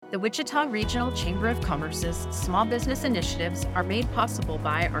The Wichita Regional Chamber of Commerce's small business initiatives are made possible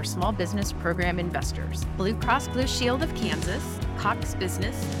by our small business program investors, Blue Cross Blue Shield of Kansas, Cox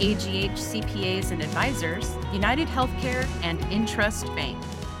Business, AGH CPAs and Advisors, United Healthcare, and Intrust Bank.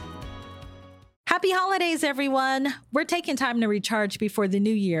 Happy holidays, everyone. We're taking time to recharge before the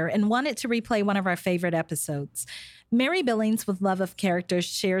new year and wanted to replay one of our favorite episodes. Mary Billings with Love of Character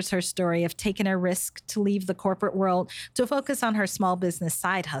shares her story of taking a risk to leave the corporate world to focus on her small business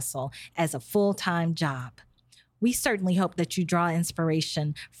side hustle as a full-time job. We certainly hope that you draw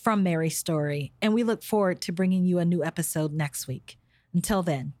inspiration from Mary's story, and we look forward to bringing you a new episode next week. Until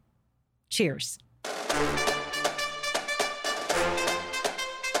then, cheers.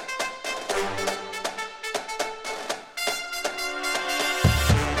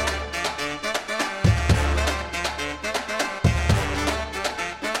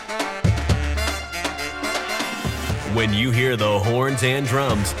 When you hear the horns and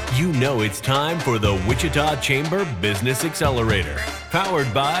drums, you know it's time for the Wichita Chamber Business Accelerator,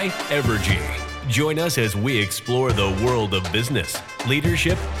 powered by Evergy. Join us as we explore the world of business,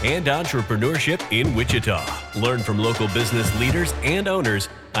 leadership, and entrepreneurship in Wichita. Learn from local business leaders and owners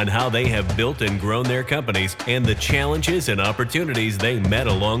on how they have built and grown their companies and the challenges and opportunities they met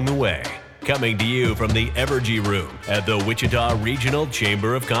along the way. Coming to you from the Evergy Room at the Wichita Regional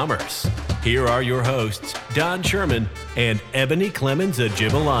Chamber of Commerce. Here are your hosts, Don Sherman and Ebony Clemens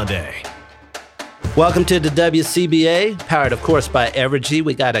Ajibalande. Welcome to the WCBA, powered, of course, by Evergy.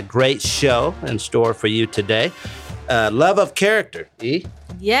 We got a great show in store for you today. Love of Character, E?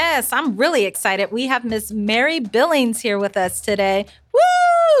 Yes, I'm really excited. We have Miss Mary Billings here with us today. Woo!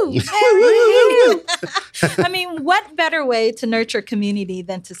 Mary! I mean, what better way to nurture community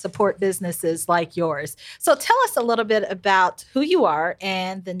than to support businesses like yours? So tell us a little bit about who you are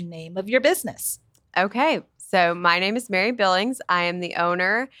and the name of your business. Okay, so my name is Mary Billings. I am the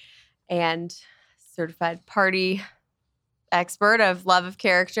owner and certified party expert of Love of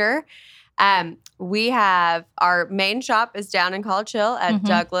Character. We have our main shop is down in College Hill at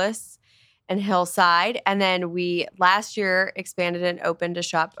Douglas and Hillside. And then we last year expanded and opened a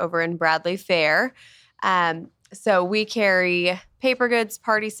shop over in Bradley Fair. So we carry paper goods,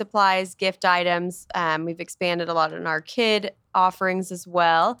 party supplies, gift items. We've expanded a lot in our kid offerings as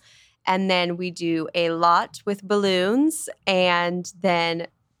well. And then we do a lot with balloons. And then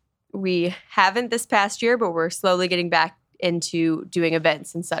we haven't this past year, but we're slowly getting back into doing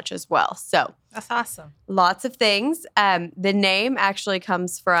events and such as well. So that's awesome. Lots of things. The name actually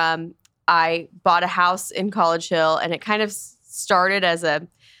comes from, I bought a house in College Hill, and it kind of started as a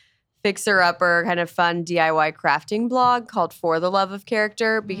fixer-upper kind of fun DIY crafting blog called For the Love of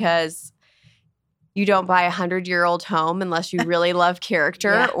Character, because you don't buy a 100-year-old home unless you really love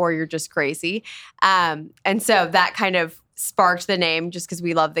character or you're just crazy. And so that kind of sparked the name just because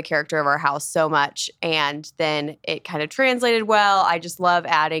we love the character of our house so much. And then it kind of translated well. I just love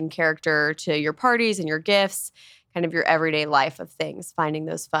adding character to your parties and your gifts, kind of your everyday life of things, finding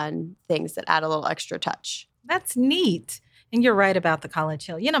those fun things that add a little extra touch. That's neat. And you're right about the College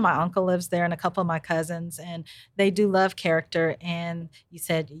Hill. You know, my uncle lives there and a couple of my cousins, and they do love character. And you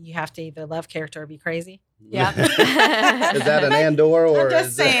said you have to either love character or be crazy. Yeah. Is that an and or? I'm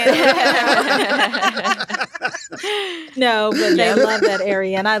just saying. No, but they love that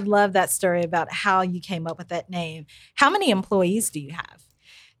area. And I love that story about how you came up with that name. How many employees do you have?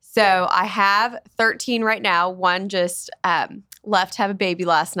 So I have 13 right now. One just left to have a baby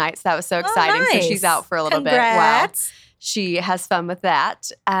last night. So that was so exciting. Nice. So she's out for a little bit. Wow. She has fun with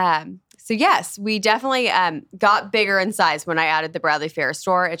that. So yes, we definitely got bigger in size when I added the Bradley Fair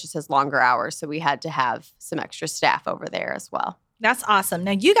store. It just has longer hours. So we had to have some extra staff over there as well. That's awesome.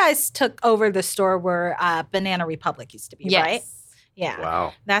 Now, you guys took over the store where Banana Republic used to be, right? Yeah.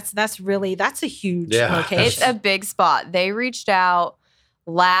 Wow. That's a huge location. It's a big spot. They reached out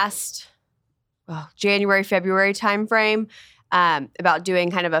last January, February timeframe about doing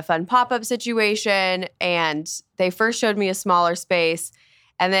kind of a fun pop-up situation. And they first showed me a smaller space.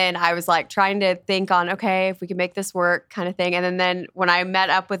 And then I was like trying to think on, okay, if we can make this work kind of thing. And then when I met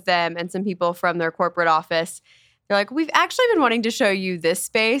up with them and some people from their corporate office, they're like, we've actually been wanting to show you this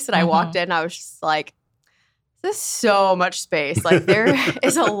space. And I walked in and I was just like, this is so much space. Like there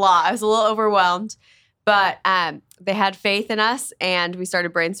is a lot. I was a little overwhelmed. But they had faith in us and we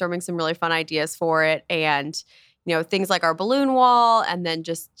started brainstorming some really fun ideas for it. And you know, things like our balloon wall and then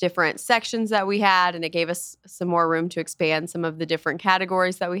just different sections that we had. And it gave us some more room to expand some of the different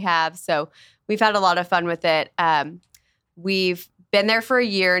categories that we have. So we've had a lot of fun with it. We've been there for a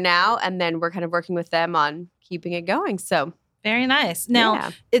year now, and then we're kind of working with them on keeping it going. So very nice.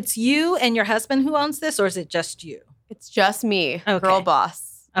 Now, it's you and your husband who owns this, or is it just you? It's just me, girl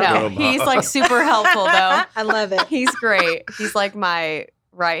boss. No, he's like super helpful though. I love it. He's great. He's like my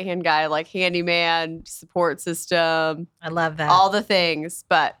right-hand guy, like handyman, support system, I love that. all the things,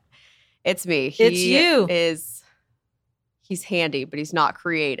 but it's me. It's you. He's handy, but he's not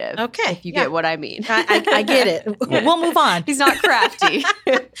creative. Okay. If you get what I mean. I get it. We'll move on. He's not crafty.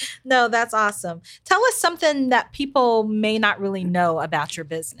 No, that's awesome. Tell us something that people may not really know about your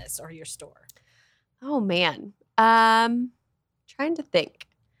business or your store. Oh, man. Trying to think.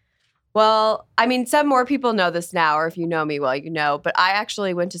 Well, I mean, some more people know this now, or if you know me well, you know, but I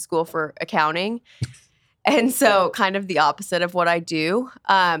actually went to school for accounting. And so kind of the opposite of what I do.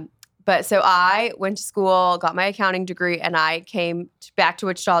 But so I went to school, got my accounting degree, and I came back to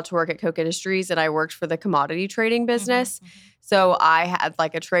Wichita to work at Koch Industries, and I worked for the commodity trading business. Mm-hmm. So I had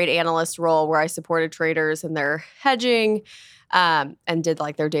like a trade analyst role where I supported traders in their hedging, and did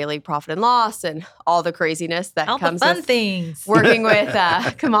like their daily profit and loss and all the craziness that all comes the fun with things. Working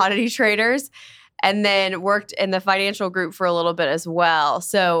with commodity traders, and then worked in the financial group for a little bit as well.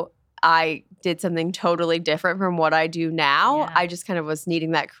 So I did something totally different from what I do now. Yeah. I just kind of was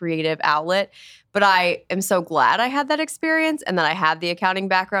needing that creative outlet. But I am so glad I had that experience and that I had the accounting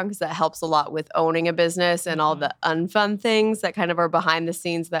background, because that helps a lot with owning a business and all the unfun things that kind of are behind the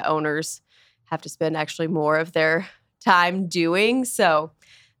scenes that owners have to spend actually more of their time doing. So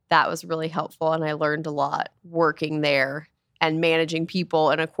that was really helpful. And I learned a lot working there and managing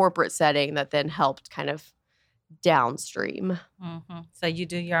people in a corporate setting that then helped kind of downstream. Mm-hmm. So you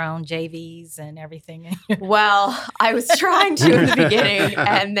do your own JVs and everything. Well, I was trying to in the beginning,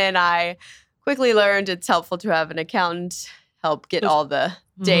 and then I quickly learned it's helpful to have an accountant help get all the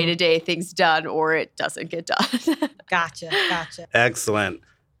day-to-day things done, or it doesn't get done. Gotcha. Excellent.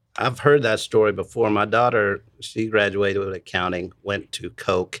 I've heard that story before. My daughter, she graduated with accounting, went to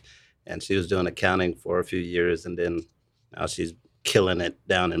Koch, and she was doing accounting for a few years, and then now she's killing it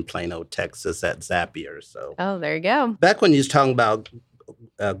down in Plano, Texas at Zapier. So, oh, there you go. Back when you was talking about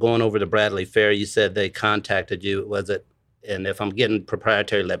going over to Bradley Fair, you said they contacted you. Was it? And if I'm getting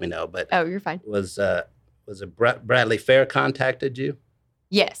proprietary, let me know. But oh, you're fine. Was it Bradley Fair contacted you?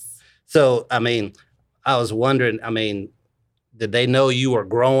 Yes. So, I mean, I was wondering. I mean, did they know you were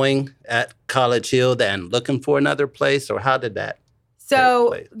growing at College Hill and looking for another place, or how did that?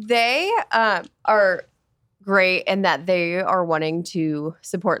 So they are great in that they are wanting to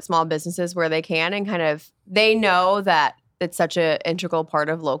support small businesses where they can, and kind of they know that it's such an integral part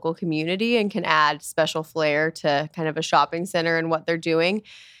of local community and can add special flair to kind of a shopping center and what they're doing.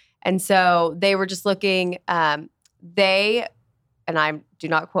 And so they were just looking, and do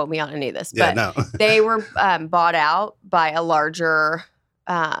not quote me on any of this, but they were bought out by a larger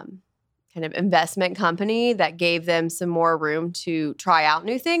kind of investment company that gave them some more room to try out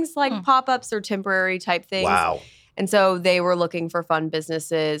new things like pop-ups or temporary type things. Wow. And so they were looking for fun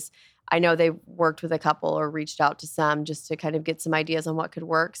businesses. I know they worked with a couple or reached out to some just to kind of get some ideas on what could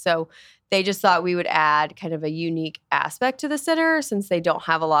work. So they just thought we would add kind of a unique aspect to the center, since they don't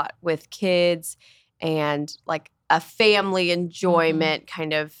have a lot with kids and like a family enjoyment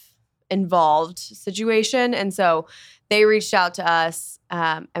kind of involved situation. And so they reached out to us,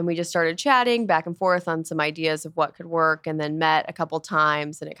 and we just started chatting back and forth on some ideas of what could work, and then met a couple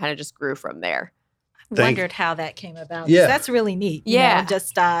times, and it kind of just grew from there. I wondered how that came about. Yeah. That's really neat. You know,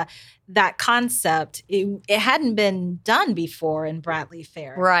 just that concept. It hadn't been done before in Bradley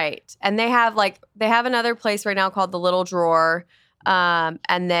Fair. Right. And they have another place right now called the Little Drawer.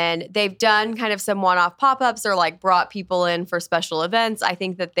 And then they've done kind of some one-off pop-ups or like brought people in for special events. I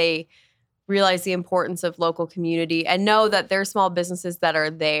think that they realize the importance of local community and know that their small businesses that are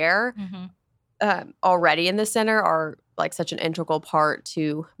there already in the center are like such an integral part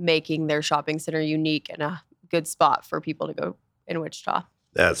to making their shopping center unique and a good spot for people to go in Wichita.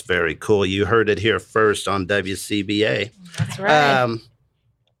 That's very cool. You heard it here first on WCBA. That's right.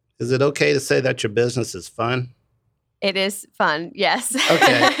 Is it okay to say that your business is fun? It is fun, yes.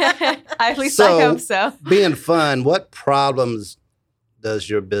 Okay. At least I hope so. Being fun, what problems does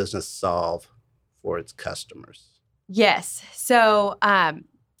your business solve for its customers? Yes. So,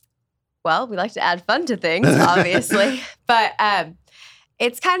 well, we like to add fun to things, obviously. But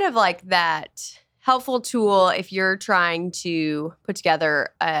it's kind of like that helpful tool if you're trying to put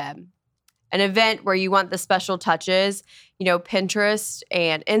together an event where you want the special touches. You know, Pinterest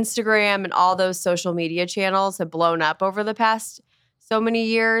and Instagram and all those social media channels have blown up over the past so many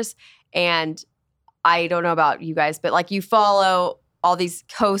years. And I don't know about you guys, but like you follow all these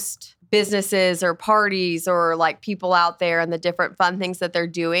coast businesses or parties or like people out there and the different fun things that they're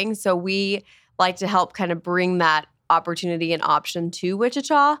doing. So we like to help kind of bring that opportunity and option to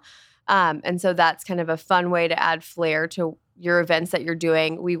Wichita. And so that's kind of a fun way to add flair to your events that you're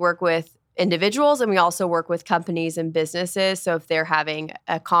doing. We work with individuals and we also work with companies and businesses. So if they're having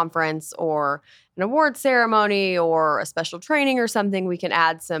a conference or an award ceremony or a special training or something, we can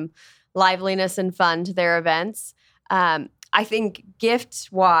add some liveliness and fun to their events. I think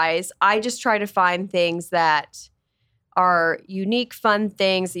gift-wise, I just try to find things that are unique, fun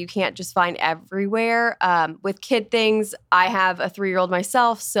things that you can't just find everywhere. With kid things, I have a 3-year-old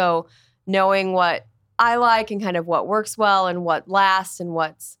myself, so knowing what I like and kind of what works well and what lasts and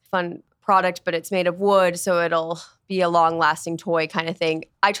what's fun product, but it's made of wood, so it'll be a long-lasting toy kind of thing.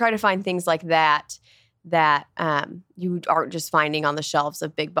 I try to find things like that you aren't just finding on the shelves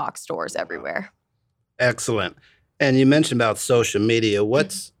of big box stores everywhere. Excellent. And you mentioned about social media.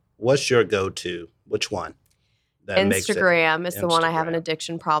 What's your go-to? Which one? Instagram is the one I have an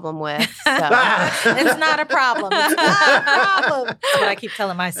addiction problem with. So. It's not a problem. It's not a problem. That's what I keep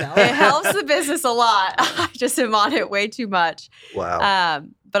telling myself. It helps the business a lot. I just am on it way too much. Wow.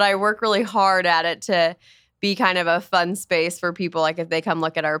 But I work really hard at it to be kind of a fun space for people. Like if they come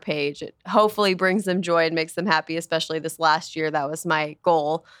look at our page, it hopefully brings them joy and makes them happy, especially this last year. That was my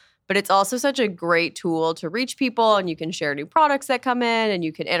goal. But it's also such a great tool to reach people, and you can share new products that come in, and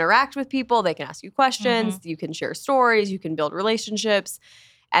you can interact with people. They can ask you questions. Mm-hmm. You can share stories. You can build relationships,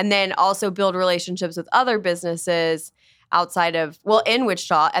 and then also build relationships with other businesses outside of, in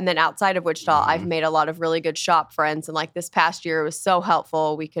Wichita, and then outside of Wichita. Mm-hmm. I've made a lot of really good shop friends, and like this past year, it was so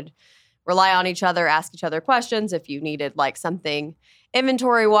helpful. We could rely on each other, ask each other questions if you needed like something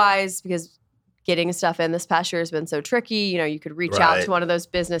inventory-wise, because getting stuff in this past year has been so tricky. You could reach out to one of those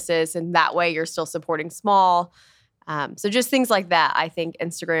businesses, and that way you're still supporting small. So just things like that. I think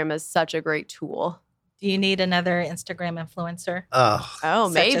Instagram is such a great tool. Do you need another Instagram influencer? Oh,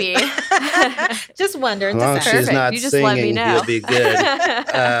 maybe. Just wondering. As long as she's not you just singing, let me know. You'll be good.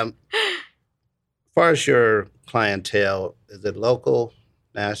 As far as your clientele, is it local,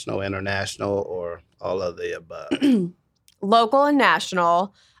 national, international, or all of the above? Local and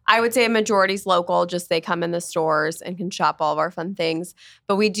national. I would say a majority is local, just they come in the stores and can shop all of our fun things.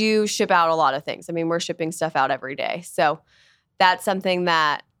 But we do ship out a lot of things. I mean, we're shipping stuff out every day. So that's something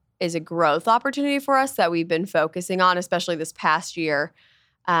that is a growth opportunity for us that we've been focusing on, especially this past year.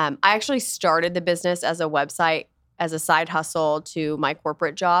 I actually started the business as a website, as a side hustle to my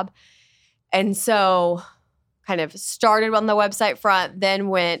corporate job. And so kind of started on the website front, then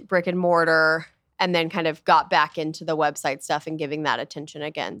went brick and mortar, and then kind of got back into the website stuff and giving that attention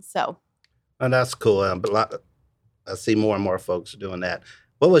again. So, and that's cool. I see more and more folks doing that.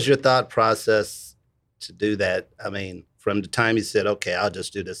 What was your thought process to do that? I mean, from the time you said, okay, I'll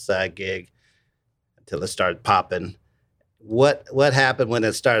just do this side gig until it started popping. What happened when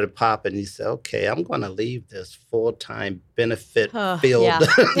it started popping? You said, okay, I'm going to leave this full-time benefit-filled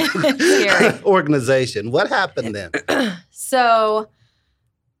organization. What happened then? So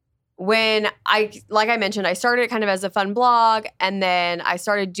when like I mentioned, I started it kind of as a fun blog, and then I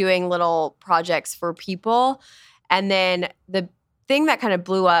started doing little projects for people. And then the thing that kind of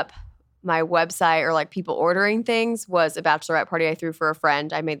blew up my website or like people ordering things was a bachelorette party I threw for a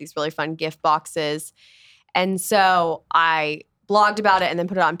friend. I made these really fun gift boxes. And so I blogged about it and then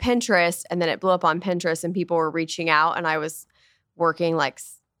put it on Pinterest, and then it blew up on Pinterest and people were reaching out, and I was working like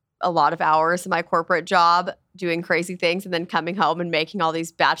a lot of hours in my corporate job doing crazy things and then coming home and making all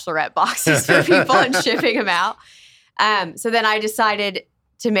these bachelorette boxes for people and shipping them out. So then I decided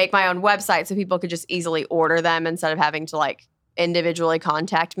to make my own website so people could just easily order them instead of having to like individually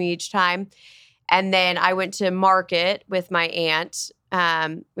contact me each time. And then I went to market with my aunt.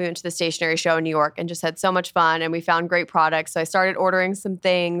 We went to the stationery show in New York and just had so much fun, and we found great products. So I started ordering some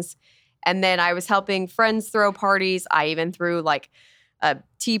things, and then I was helping friends throw parties. I even threw like a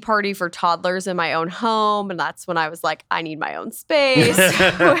tea party for toddlers in my own home, and that's when I was like, I need my own space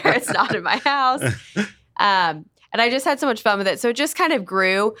where it's not in my house. And I just had so much fun with it. So it just kind of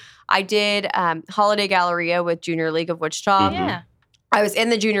grew. I did Holiday Galleria with Junior League of Wichita. Yeah. I was in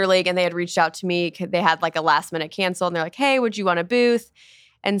the Junior League, and they had reached out to me. They had like a last minute cancel, and they're like, hey, would you want a booth?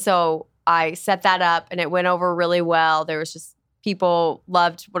 And so I set that up, and it went over really well. There was just people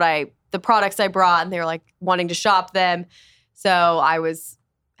loved the products I brought, and they were like wanting to shop them. So I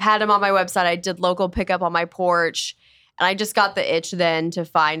had them on my website. I did local pickup on my porch, and I just got the itch then to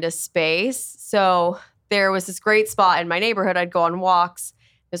find a space. So there was this great spot in my neighborhood. I'd go on walks.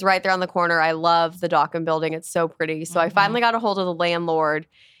 It was right there on the corner. I love the Dockham building. It's so pretty. So I finally got a hold of the landlord,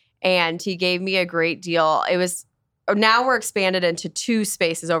 and he gave me a great deal. Now we're expanded into 2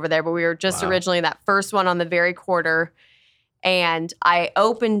 spaces over there, but we were just originally in that first one on the very corner. And I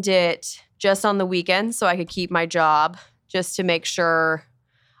opened it just on the weekend so I could keep my job, just to make sure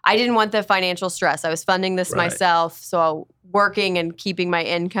I didn't want the financial stress. I was funding this myself, so working and keeping my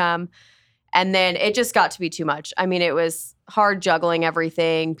income. And then it just got to be too much. I mean, it was hard juggling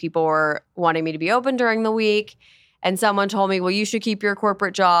everything. People were wanting me to be open during the week. And someone told me, well, you should keep your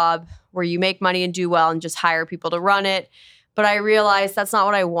corporate job where you make money and do well and just hire people to run it. But I realized that's not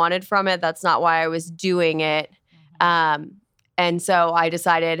what I wanted from it. That's not why I was doing it. And so I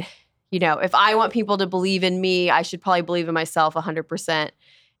decided, if I want people to believe in me, I should probably believe in myself 100%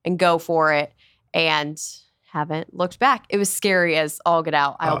 and go for it. And haven't looked back. It was scary as all get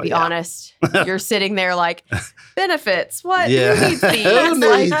out. I'll be honest. You're sitting there like, benefits, what? Yeah. Who needs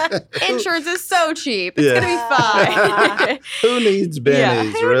these? Like, insurance is so cheap. It's going to be fine. Who needs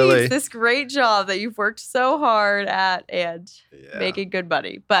bennies, who really? needs this great job that you've worked so hard at and making good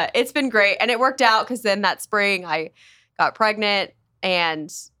money? But it's been great. And it worked out because then that spring I got pregnant,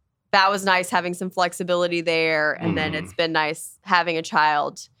 and that was nice having some flexibility there. And then it's been nice having a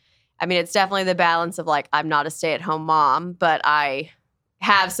child. I mean, it's definitely the balance of like, I'm not a stay-at-home mom, but I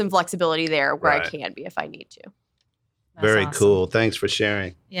have some flexibility there where I can be if I need to. That's Very awesome. cool. Thanks for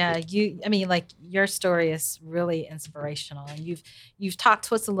sharing. Yeah, your story is really inspirational, and you've talked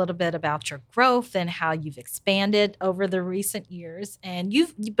to us a little bit about your growth and how you've expanded over the recent years. And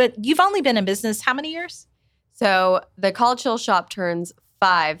you've only been in business how many years? So the College Hill shop turns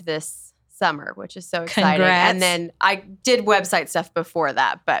 5 this summer, which is so exciting. Congrats. And then I did website stuff before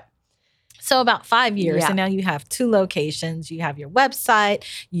that, but So about 5 years, Yeah. and now you have 2 locations. You have your website.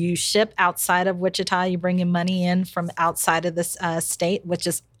 You ship outside of Wichita. You're bringing money in from outside of this state, which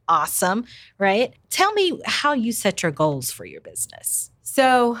is awesome, right? Tell me how you set your goals for your business.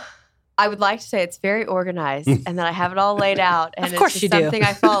 So I would like to say it's very organized and that I have it all laid out. And Of course it's you just do. something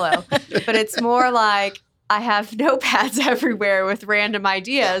I follow. But it's more like I have notepads everywhere with random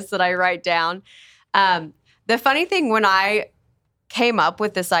ideas that I write down. The funny thing, when I came up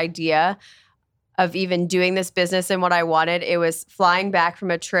with this idea of even doing this business and what I wanted, it was flying back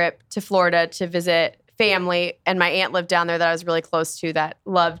from a trip to Florida to visit family. And my aunt lived down there that I was really close to that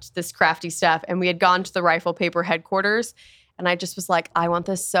loved this crafty stuff. And we had gone to the Rifle Paper headquarters. And I just was like, I want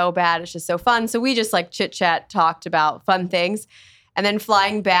this so bad. It's just so fun. So we just like chit chat, talked about fun things. And then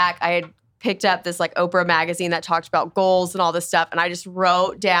flying back, I had picked up this like Oprah magazine that talked about goals and all this stuff. And I just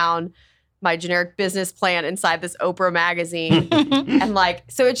wrote down my generic business plan inside this Oprah magazine. And like,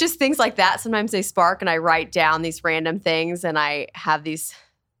 so it's just things like that. Sometimes they spark and I write down these random things and I have these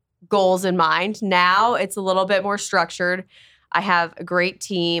goals in mind. Now it's a little bit more structured. I have a great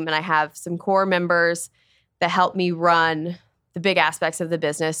team and I have some core members that help me run the big aspects of the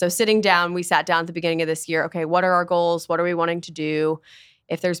business. So sitting down, we sat down at the beginning of this year. Okay, what are our goals? What are we wanting to do?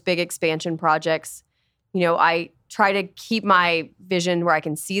 If there's big expansion projects, I try to keep my vision where I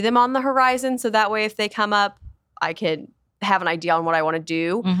can see them on the horizon. So that way, if they come up, I can have an idea on what I want to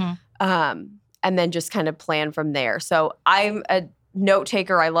do. And then just kind of plan from there. So I'm a note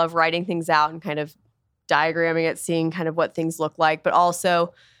taker. I love writing things out and kind of diagramming it, seeing kind of what things look like, but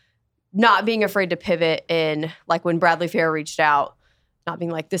also not being afraid to pivot in, like when Bradley Fair reached out, not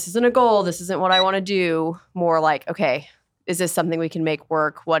being like, this isn't a goal, this isn't what I want to do. More like, okay, is this something we can make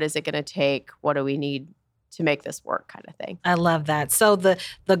work? What is it going to take? What do we need to make this work, kind of thing? I love that. So the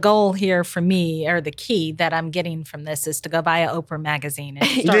goal here for me, or the key that I'm getting from this, is to go buy an Oprah magazine and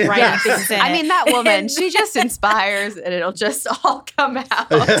start writing things in I it. mean, that woman, she just inspires and it'll just all come out.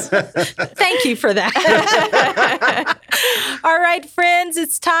 Thank you for that. All right, friends,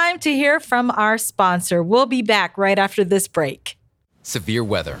 it's time to hear from our sponsor. We'll be back right after this break. Severe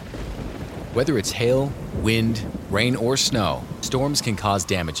weather. Whether it's hail, wind, rain, or snow, storms can cause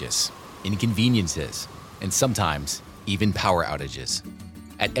damages, inconveniences, and sometimes even power outages.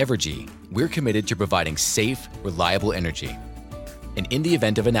 At Evergy, we're committed to providing safe, reliable energy. And in the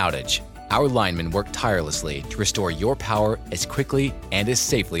event of an outage, our linemen work tirelessly to restore your power as quickly and as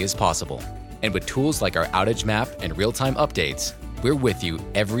safely as possible. And with tools like our outage map and real-time updates, we're with you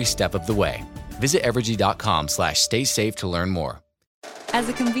every step of the way. Visit Evergy.com/stay safe to learn more. As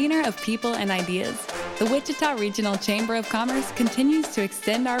a convener of people and ideas, the Wichita Regional Chamber of Commerce continues to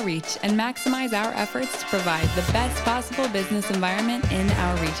extend our reach and maximize our efforts to provide the best possible business environment in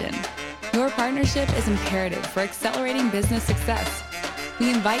our region. Your partnership is imperative for accelerating business success. We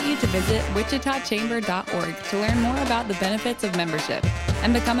invite you to visit wichitachamber.org to learn more about the benefits of membership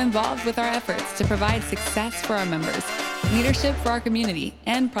and become involved with our efforts to provide success for our members, leadership for our community,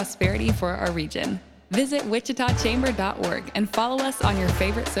 and prosperity for our region. Visit wichitachamber.org and follow us on your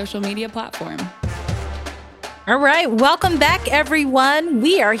favorite social media platform. All right. Welcome back, everyone.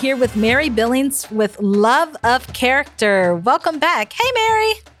 We are here with Mary Billings with Love of Character. Welcome back. Hey,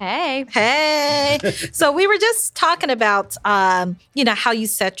 Mary. Hey. Hey. So we were just talking about, how you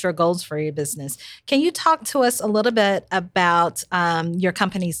set your goals for your business. Can you talk to us a little bit about your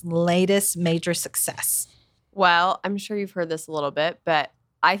company's latest major success? Well, I'm sure you've heard this a little bit, but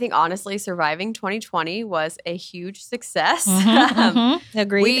I think honestly, surviving 2020 was a huge success.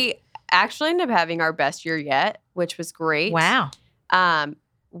 Agreed. We actually ended up having our best year yet, which was great. Wow.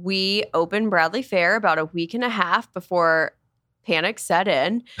 We opened Bradley Fair about a week and a half before panic set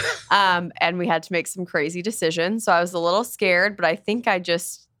in, and we had to make some crazy decisions. So I was a little scared, but I think I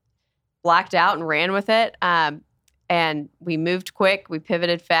just blacked out and ran with it. And we moved quick, we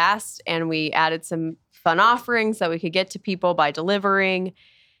pivoted fast, and we added some fun offerings that we could get to people by delivering.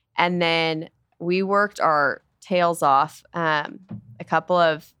 And then we worked our tails off. A couple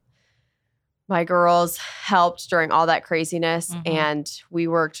of my girls helped during all that craziness, and we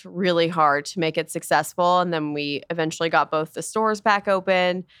worked really hard to make it successful. And then we eventually got both the stores back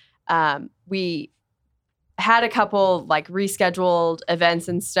open. We had a couple rescheduled events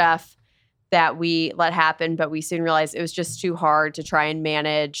and stuff that we let happen, but we soon realized it was just too hard to try and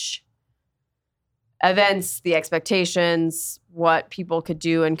manage events, the expectations, what people could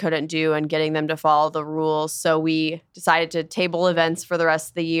do and couldn't do, and getting them to follow the rules. So we decided to table events for the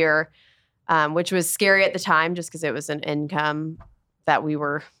rest of the year, which was scary at the time just because it was an income that we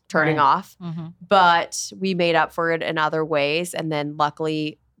were turning off. But we made up for it in other ways. And then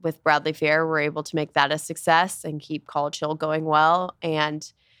luckily with Bradley Fair, we're able to make that a success and keep College Hill going well.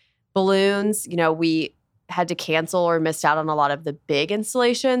 And balloons, we had to cancel or missed out on a lot of the big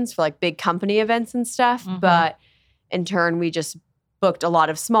installations for big company events and stuff. But in turn, we just booked a lot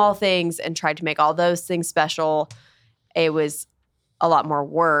of small things and tried to make all those things special. It was a lot more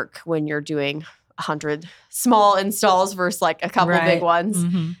work when you're doing 100 small installs versus a couple big ones.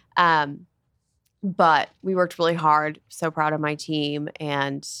 But we worked really hard. So proud of my team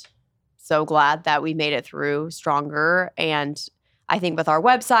and so glad that we made it through stronger. And I think with our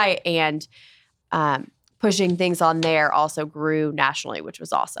website and pushing things on there also grew nationally, which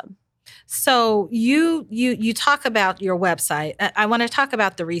was awesome. So you talk about your website. I want to talk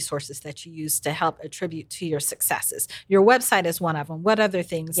about the resources that you use to help attribute to your successes. Your website is one of them. What other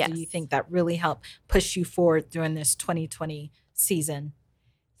things do you think that really help push you forward during this 2020 season?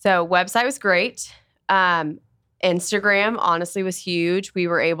 So website was great. Instagram honestly was huge. We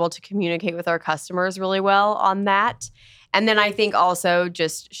were able to communicate with our customers really well on that. And then I think also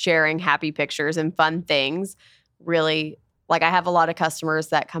just sharing happy pictures and fun things really, I have a lot of customers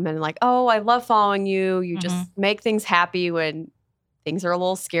that come in and oh, I love following you. You just make things happy when things are a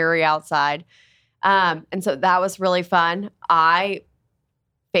little scary outside. And so that was really fun. I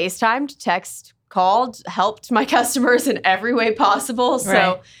FaceTimed, text, called, helped my customers in every way possible.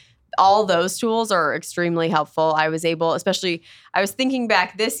 So all those tools are extremely helpful. I was able, especially, I was thinking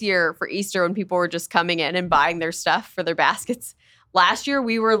back this year for Easter when people were just coming in and buying their stuff for their baskets. Last year,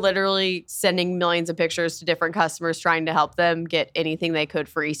 we were literally sending millions of pictures to different customers trying to help them get anything they could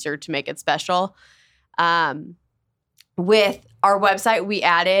for Easter to make it special. With our website, we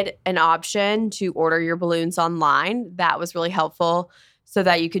added an option to order your balloons online. That was really helpful so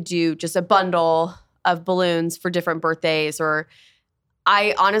that you could do just a bundle of balloons for different birthdays. Or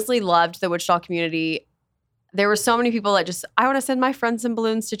I honestly loved the Wichita community. There were so many people that just, I want to send my friend some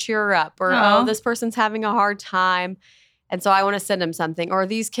balloons to cheer her up. Or, oh, this person's having a hard time. And so I want to send them something. Or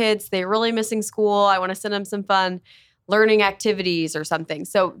these kids, they're really missing school. I want to send them some fun learning activities or something.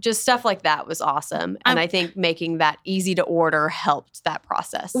 So just stuff like that was awesome. And I think making that easy to order helped that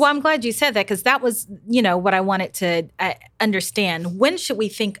process. Well, I'm glad you said that because that was, what I wanted to understand. When should we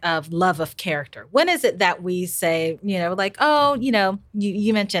think of love of character? When is it that we say,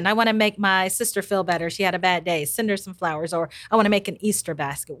 you mentioned, I want to make my sister feel better. She had a bad day. Send her some flowers. Or I want to make an Easter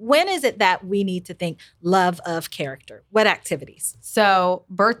basket. When is it that we need to think love of character? What activities? So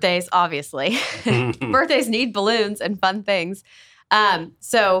birthdays, obviously. Birthdays need balloons and fun things.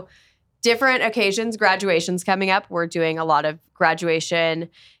 So different occasions, graduations coming up. We're doing a lot of graduation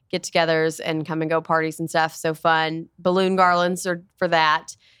get-togethers and come-and-go parties and stuff. So fun. Balloon garlands are for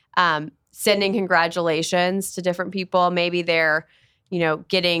that. Sending congratulations to different people. Maybe they're,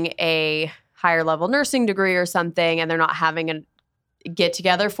 getting a higher-level nursing degree or something, and they're not having a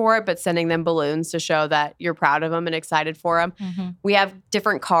get-together for it, but sending them balloons to show that you're proud of them and excited for them. We have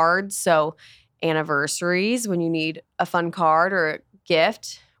different cards. So anniversaries, when you need a fun card or a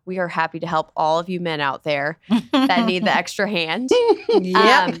gift, we are happy to help all of you men out there that need the extra hand.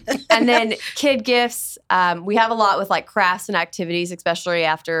 Yep. And then kid gifts. We have a lot with like crafts and activities, especially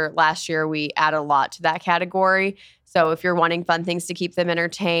after last year, we added a lot to that category. So if you're wanting fun things to keep them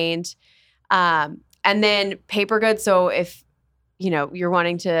entertained. And then paper goods. So if, you're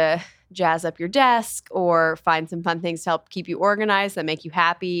wanting to jazz up your desk or find some fun things to help keep you organized that make you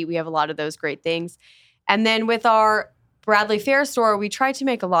happy, we have a lot of those great things. And then with our Bradley Fair store, we try to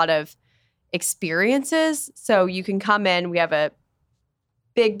make a lot of experiences. So you can come in. We have a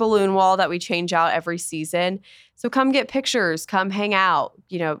big balloon wall that we change out every season. So come get pictures, come hang out,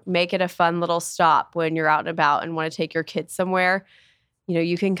 make it a fun little stop when you're out and about and want to take your kids somewhere.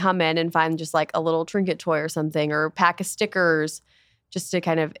 You can come in and find just like a little trinket toy or something, or a pack of stickers, just to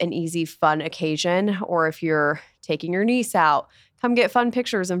kind of an easy, fun occasion. Or if you're taking your niece out, come get fun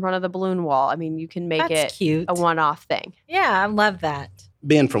pictures in front of the balloon wall. I mean, you can make That's it cute. a one-off thing. Yeah, I love that.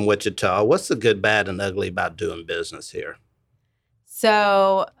 Being from Wichita, what's the good, bad, and ugly about doing business here?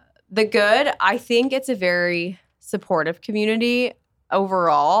 So the good, I think it's a very supportive community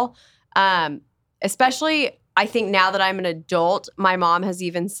overall. Especially, I think now that I'm an adult, my mom has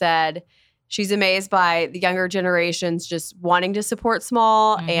even said she's amazed by the younger generations just wanting to support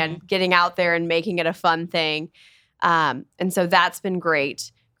small and getting out there and making it a fun thing. And so that's been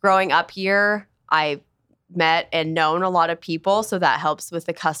great. Growing up here, I've met and known a lot of people, so that helps with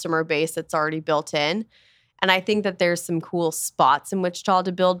the customer base that's already built in. And I think that there's some cool spots in Wichita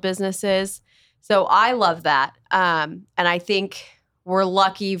to build businesses. So I love that. And I think we're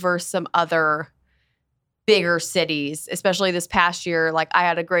lucky versus some other bigger cities, especially this past year. Like, I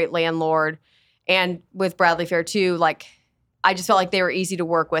had a great landlord, and with Bradley Fair too, like, I just felt like they were easy to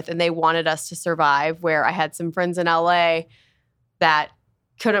work with and they wanted us to survive, where I had some friends in LA that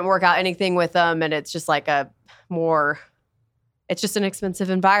couldn't work out anything with them. And it's just like it's just an expensive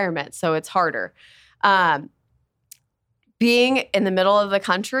environment. So it's harder. Being in the middle of the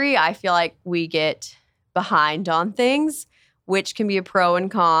country, I feel like we get behind on things, which can be a pro and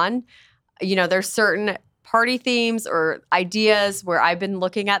con. There's certain party themes or ideas where I've been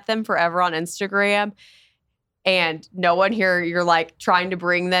looking at them forever on Instagram, and no one here, you're like trying to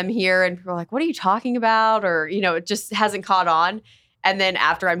bring them here and people are like, what are you talking about? Or, it just hasn't caught on. And then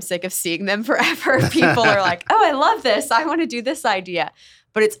after I'm sick of seeing them forever, people are like, oh, I love this. I want to do this idea.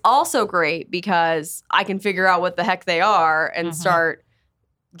 But it's also great because I can figure out what the heck they are and start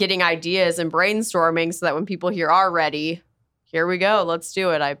getting ideas and brainstorming, so that when people here are ready, here we go, let's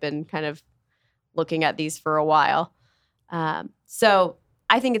do it. I've been kind of looking at these for a while. So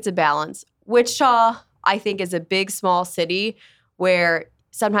I think it's a balance. Wichita, I think, is a big, small city where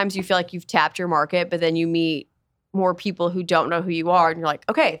sometimes you feel like you've tapped your market, but then you meet more people who don't know who you are, and you're like,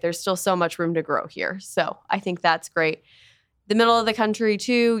 okay, there's still so much room to grow here. So I think that's great. The middle of the country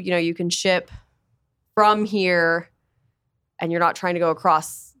too, you can ship from here and you're not trying to go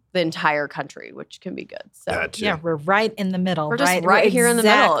across the entire country, which can be good. So Gotcha. Yeah, we're right in the middle. We're just right here in the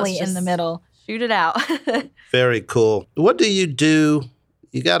middle. Exactly in the middle. Shoot it out. Very cool. What do? You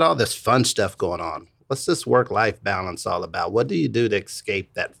got all this fun stuff going on. What's this work-life balance all about? What do you do to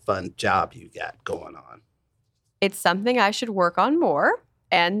escape that fun job you got going on? It's something I should work on more.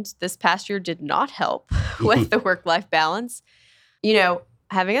 And this past year did not help with the work-life balance.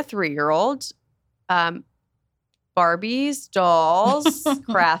 Having a 3-year-old, Barbies, dolls,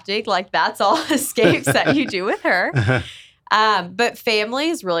 crafting, like that's all escapes that you do with her. But family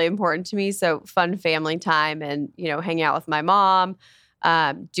is really important to me. So fun family time and, hanging out with my mom,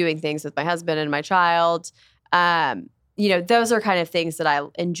 doing things with my husband and my child. Those are kind of things that I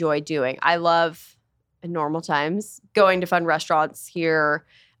enjoy doing. I love, in normal times, going to fun restaurants here,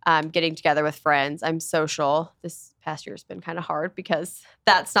 getting together with friends. I'm social. This past year has been kind of hard because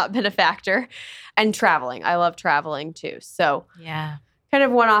that's not been a factor. And traveling. I love traveling too. So yeah, kind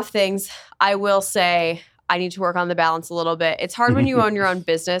of one-off things. I will say I need to work on the balance a little bit. It's hard when you own your own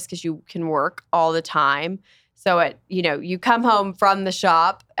business because you can work all the time. So you come home from the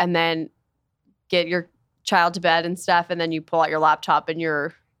shop and then get your child to bed and stuff, and then you pull out your laptop and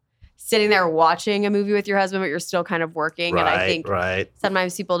you're sitting there watching a movie with your husband, but you're still kind of working. Right, and I think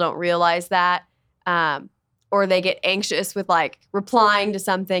sometimes people don't realize that. Or they get anxious with like replying to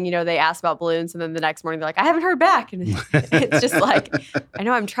something, they ask about balloons and then the next morning they're like, I haven't heard back. And it's just like, I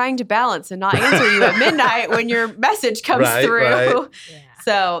know I'm trying to balance and not answer you at midnight when your message comes through. Yeah.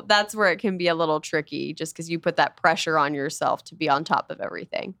 So that's where it can be a little tricky just because you put that pressure on yourself to be on top of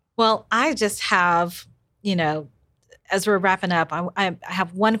everything. Well, I just have, as we're wrapping up, I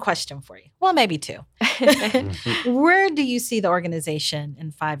have one question for you. Well, maybe two. Where do you see the organization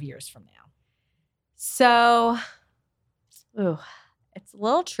in 5 years from now? So, it's a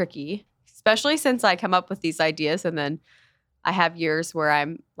little tricky, especially since I come up with these ideas and then I have years where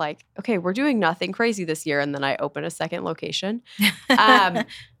I'm like, okay, we're doing nothing crazy this year. And then I open a second location.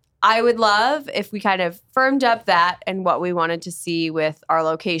 I would love if we kind of firmed up that and what we wanted to see with our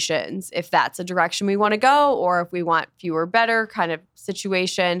locations, if that's a direction we want to go or if we want fewer, better kind of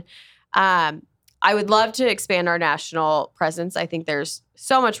situation. I would love to expand our national presence. I think there's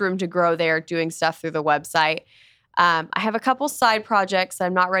so much room to grow there doing stuff through the website. I have a couple side projects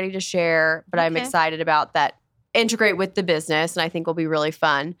I'm not ready to share, but I'm excited about that integrate with the business, and I think will be really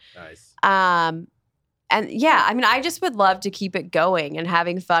fun. Nice. And yeah, I mean, I just would love to keep it going and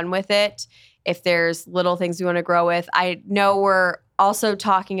having fun with it. If there's little things we want to grow with, I know we're also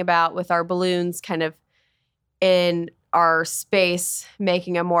talking about with our balloons kind of in our space,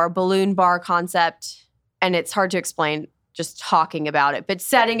 making a more balloon bar concept. And it's hard to explain just talking about it, but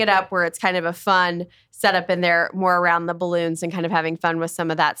setting it up where it's kind of a fun setup in there more around the balloons and kind of having fun with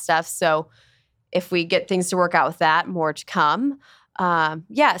some of that stuff. So if we get things to work out with that, more to come.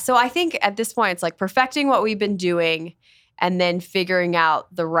 So I think at this point, it's like perfecting what we've been doing and then figuring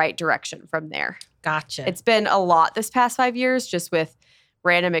out the right direction from there. Gotcha. It's been a lot this past 5 years just with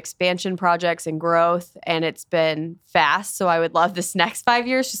random expansion projects and growth, and it's been fast. So I would love this next 5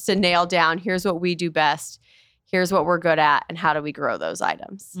 years just to nail down, here's what we do best, here's what we're good at, and how do we grow those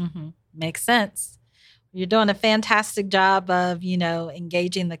items. Mm-hmm. Makes sense. You're doing a fantastic job of,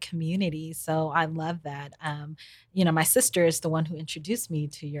 engaging the community. So I love that. My sister is the one who introduced me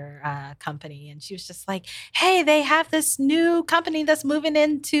to your company. And she was just like, hey, they have this new company that's moving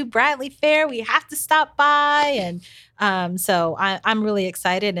into Bradley Fair. We have to stop by. And so I'm really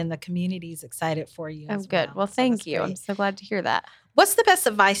excited, and the community's excited for you. Oh, good. Well, thank you. I'm so glad to hear that. What's the best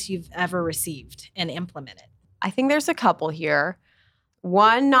advice you've ever received and implemented? I think there's a couple here.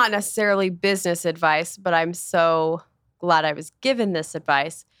 One, not necessarily business advice, but I'm so glad I was given this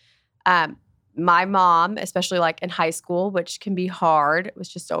advice. My mom, especially like in high school, which can be hard, was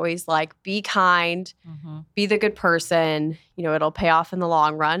just always like, be kind, be the good person. It'll pay off in the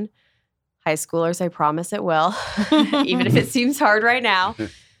long run. High schoolers, I promise it will, even if it seems hard right now.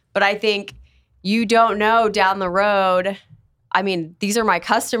 But I think you don't know down the road. I mean, these are my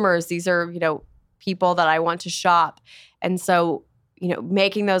customers. These are, people that I want to shop. And so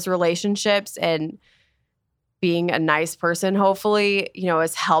making those relationships and being a nice person, hopefully,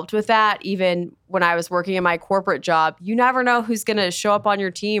 has helped with that. Even when I was working in my corporate job, you never know who's going to show up on your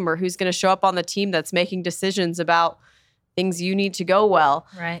team or who's going to show up on the team that's making decisions about things you need to go well.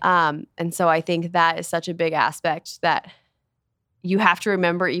 Right. And so I think that is such a big aspect that you have to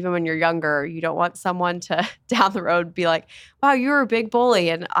remember even when you're younger. You don't want someone to down the road be like, wow, you were a big bully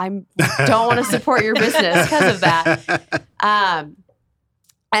and I don't want to support your business because of that.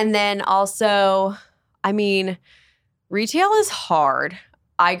 And then also, I mean, retail is hard.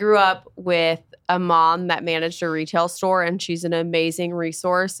 I grew up with a mom that managed a retail store, and she's an amazing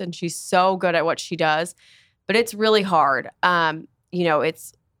resource, and she's so good at what she does. But it's really hard.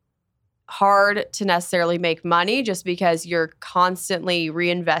 It's hard to necessarily make money just because you're constantly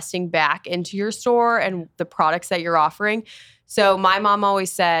reinvesting back into your store and the products that you're offering. So my mom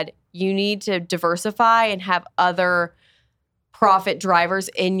always said, you need to diversify and have other profit drivers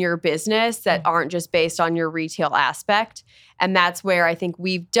in your business that aren't just based on your retail aspect. And that's where I think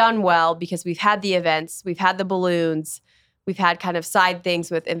we've done well because we've had the events, we've had the balloons, we've had kind of side things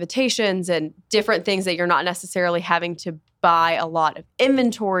with invitations and different things that you're not necessarily having to buy a lot of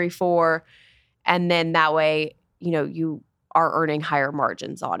inventory for. And then that way, you are earning higher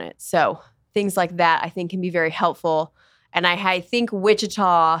margins on it. So things like that I think can be very helpful. And I think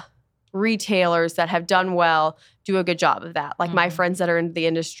Wichita retailers that have done well do a good job of that. Like my friends that are in the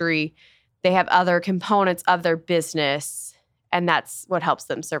industry, they have other components of their business, and that's what helps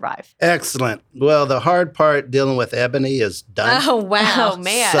them survive. Excellent. Well, the hard part dealing with Ebony is done. Oh, wow. Oh,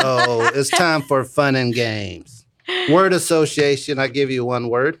 man. So it's time for fun and games. Word association, I give you one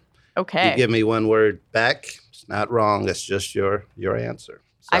word. Okay. You give me one word back. It's not wrong. It's just your answer.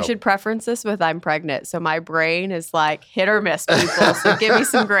 So. I should preference this with I'm pregnant. So my brain is like hit or miss, people. So give me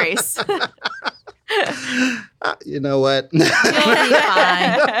some grace. You know what? You'll be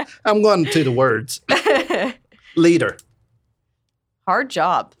fine. I'm going to the words. Leader. Hard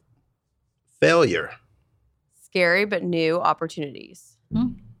job. Failure. Scary but new opportunities.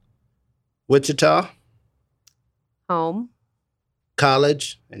 Wichita. Home.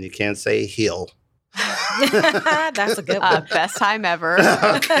 College. And you can't say hill. That's a good one. Best time ever.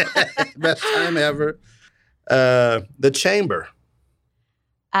 Okay. Best time ever. The chamber.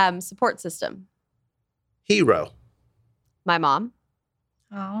 Support system. Hero. My mom.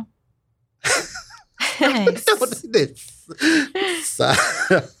 Oh. Nice.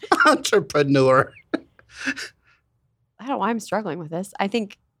 Entrepreneur. I don't know why I'm struggling with this. I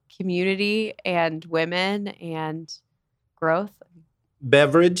think community and women and growth.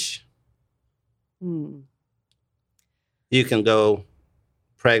 Beverage. Hmm. You can go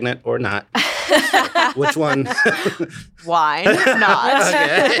pregnant or not. Which one? Wine, not.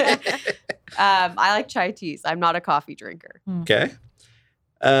 Okay. I like chai teas. I'm not a coffee drinker. Okay.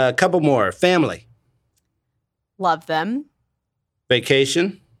 A couple more. Family. Love them.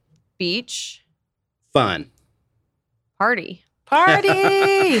 Vacation. Beach. Fun. Party.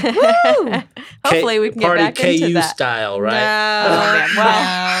 Party! Woo! Hopefully we can get Party back KU into that. style, right? No.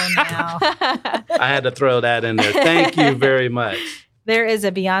 I had to throw that in there. Thank you very much. There is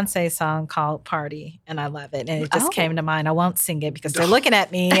a Beyonce song called Party, and I love it. And it just Oh. came to mind. I won't sing it because they're looking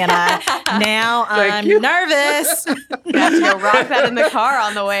at me, and I'm Thank you. nervous. You have to go rock that in the car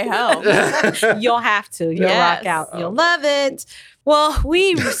on the way home. You'll have to. You'll rock Yes. out. You'll love it. Well,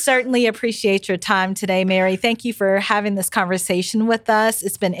 we certainly appreciate your time today, Mary. Thank you for having this conversation with us.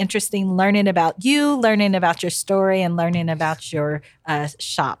 It's been interesting learning about you, learning about your story, and learning about your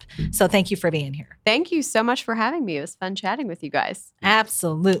shop. So thank you for being here. Thank you so much for having me. It was fun chatting with you guys.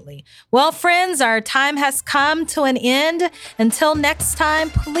 Absolutely. Well, friends, our time has come to an end. Until next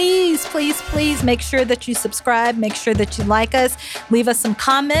time, please, please, please make sure that you subscribe. Make sure that you like us. Leave us some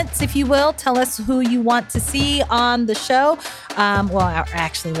comments, if you will. Tell us who you want to see on the show. Or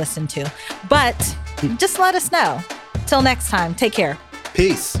actually listen to. But just let us know. Till next time, take care.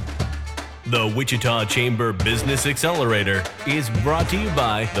 Peace. The Wichita Chamber Business Accelerator is brought to you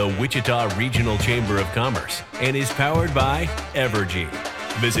by the Wichita Regional Chamber of Commerce and is powered by Evergy.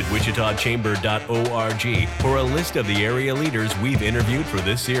 Visit wichitachamber.org for a list of the area leaders we've interviewed for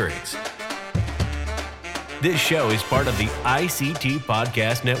this series. This show is part of the ICT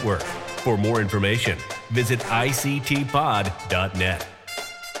Podcast Network. For more information, visit ictpod.net.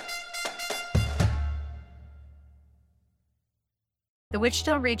 The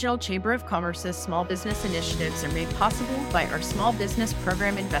Wichita Regional Chamber of Commerce's small business initiatives are made possible by our small business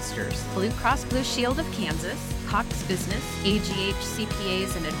program investors, Blue Cross Blue Shield of Kansas, Cox Business, AGH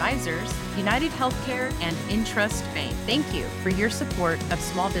CPAs and Advisors, United Healthcare, and Intrust Bank. Thank you for your support of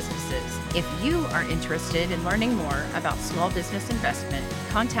small businesses. If you are interested in learning more about small business investment,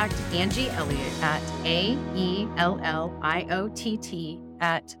 contact Angie Elliott at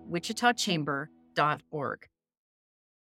AELLIOTT@wichitachamber.org.